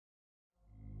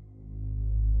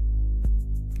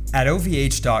At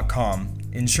OVH.com,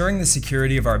 ensuring the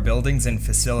security of our buildings and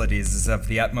facilities is of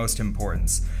the utmost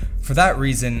importance. For that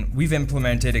reason, we've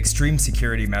implemented extreme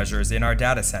security measures in our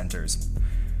data centers.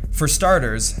 For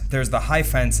starters, there's the high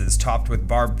fences topped with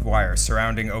barbed wire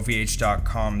surrounding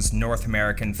OVH.com's North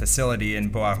American facility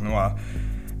in Beauharnois,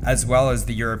 as well as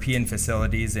the European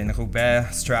facilities in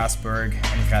Roubaix, Strasbourg,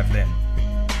 and Gravelines.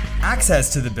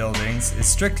 Access to the buildings is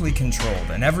strictly controlled,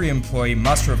 and every employee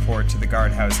must report to the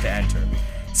guardhouse to enter.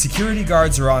 Security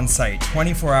guards are on site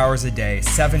 24 hours a day,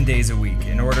 7 days a week,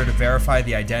 in order to verify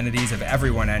the identities of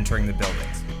everyone entering the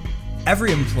buildings.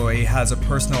 Every employee has a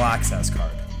personal access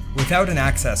card. Without an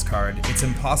access card, it's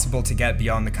impossible to get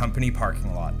beyond the company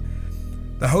parking lot.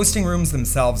 The hosting rooms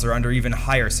themselves are under even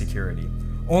higher security.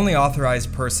 Only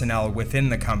authorized personnel within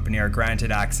the company are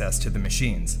granted access to the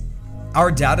machines.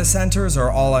 Our data centers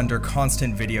are all under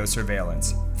constant video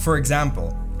surveillance. For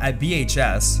example, at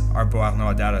BHS, our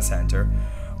Beauharnois data center,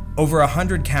 over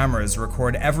 100 cameras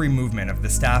record every movement of the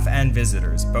staff and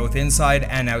visitors, both inside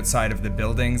and outside of the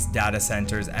buildings, data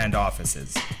centers, and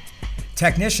offices.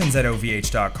 Technicians at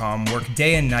OVH.com work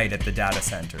day and night at the data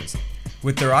centers.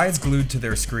 With their eyes glued to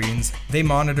their screens, they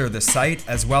monitor the site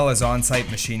as well as on-site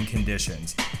machine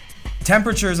conditions.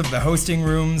 Temperatures of the hosting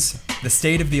rooms, the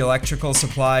state of the electrical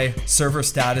supply, server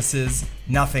statuses,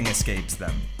 nothing escapes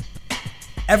them.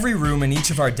 Every room in each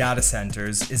of our data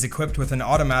centers is equipped with an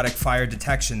automatic fire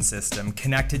detection system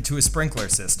connected to a sprinkler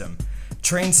system.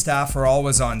 Trained staff are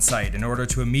always on site in order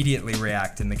to immediately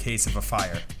react in the case of a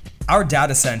fire. Our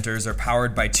data centers are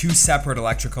powered by 2 separate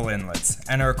electrical inlets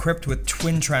and are equipped with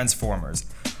twin transformers.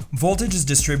 Voltage is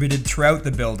distributed throughout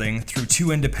the building through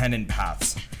 2 independent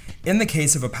paths. In the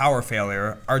case of a power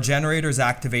failure, our generators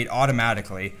activate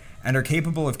automatically and are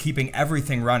capable of keeping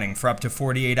everything running for up to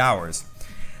 48 hours.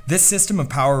 This system of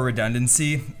power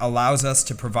redundancy allows us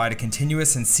to provide a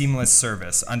continuous and seamless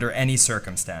service under any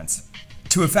circumstance.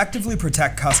 To effectively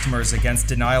protect customers against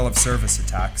denial of service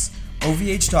attacks,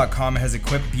 OVH.com has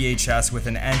equipped BHS with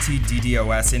an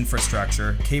anti-DDoS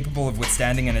infrastructure capable of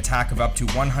withstanding an attack of up to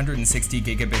 160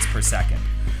 gigabits per second.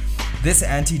 This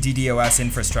anti-DDoS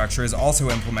infrastructure is also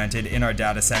implemented in our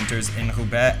data centers in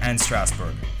Roubaix and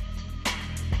Strasbourg.